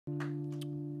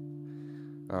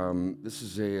This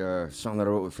is a song that I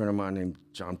wrote with a friend of mine named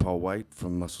John Paul White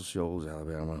from Muscle Shoals,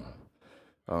 Alabama.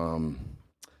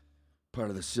 Part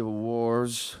of the Civil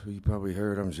Wars, who you probably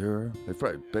heard, I'm sure.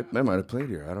 They might have played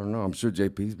here. I don't know. I'm sure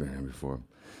JP's been here before.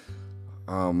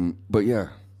 But yeah,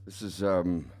 this is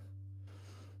one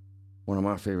of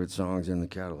my favorite songs in the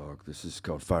catalog. This is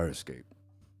called Fire Escape.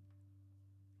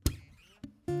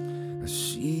 I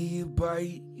see you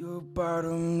bite your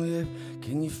bottom lip.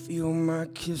 Can you feel my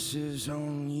kisses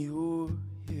on your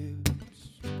hips?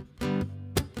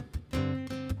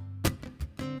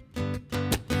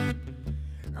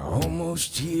 I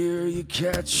almost hear you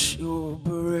catch your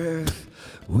breath,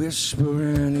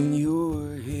 whispering in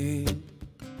your head.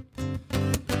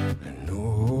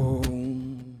 No,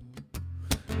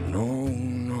 no,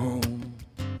 no,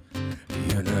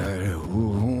 you're not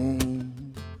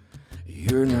home.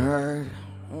 You're not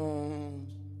home.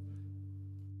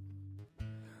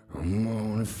 I'm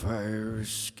on a fire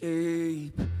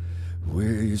escape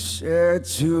where you said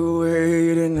to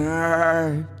wait, and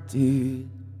I did.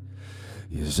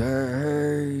 Yes,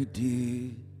 I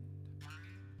did.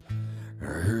 I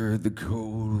heard the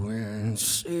cold wind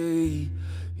say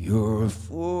you're a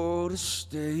fool to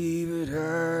stay, but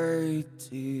I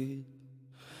did.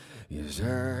 Yes,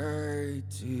 I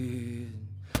did.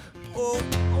 Oh,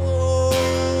 oh,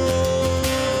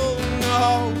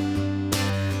 no,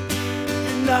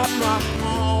 you're not my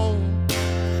home.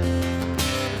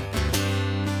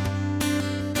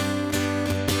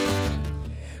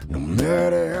 No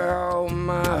matter how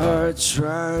my heart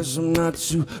tries, I'm not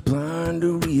too blind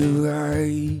to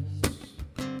realize,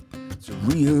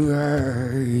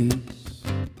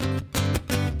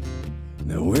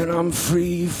 that when I'm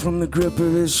free from the grip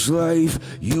of this life,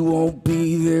 you won't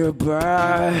be there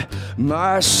by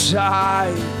my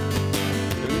side.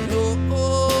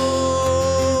 Oh,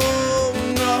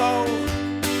 no,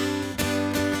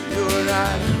 you're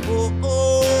not,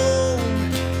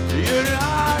 you're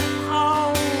not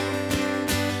home.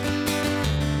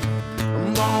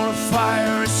 I'm on a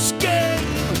fire escape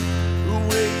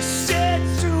where you said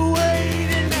to wait,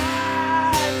 and I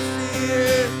see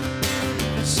it.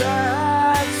 I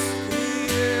see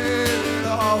it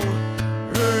all.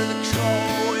 Heard the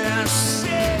call and I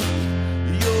said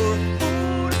you're a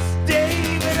fool to stay,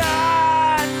 but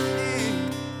I see.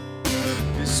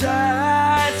 Yes,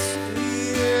 I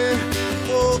see it.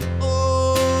 Oh,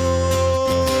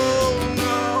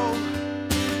 no,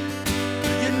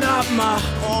 you're not my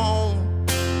home.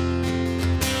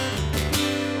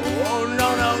 Oh, no,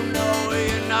 no, no,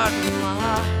 you're not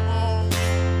my home.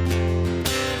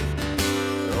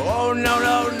 Oh, no,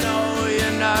 no, no,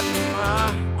 you're not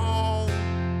my home.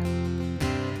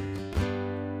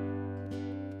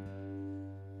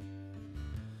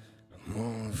 I'm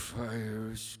on a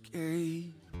fire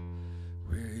escape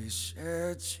where you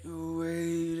said to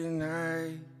wait, and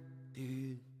I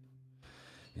did.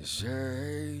 Yes,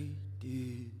 I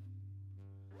did.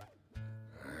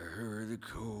 I heard the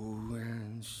cold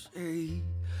wind say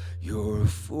you're a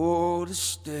fool to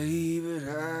stay, but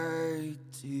I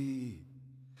did.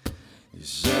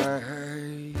 Yes, I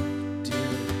did.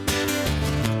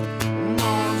 I'm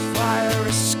on a fire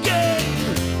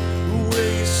escape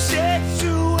where you said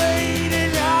to wait,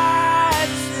 and I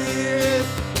did.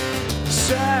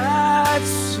 Yes, I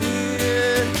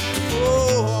did.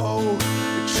 Oh,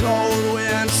 the cold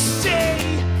wind say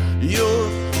you're a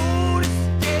fool to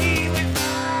stay, but I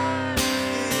did.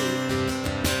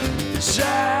 Yes, I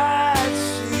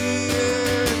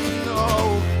did. No.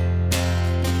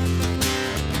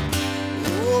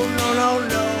 Oh, no, no,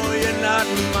 no, you're not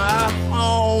my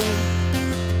home.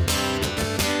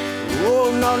 Oh,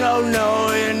 no, no, no,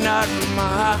 you're not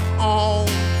my home.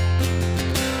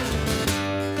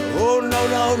 Oh, no,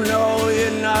 no, no,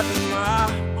 you're not my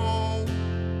home.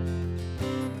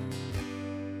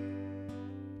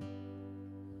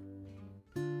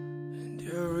 And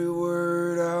every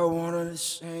word I wanted to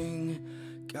sing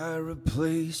got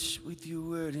replaced with your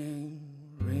wedding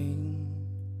ring.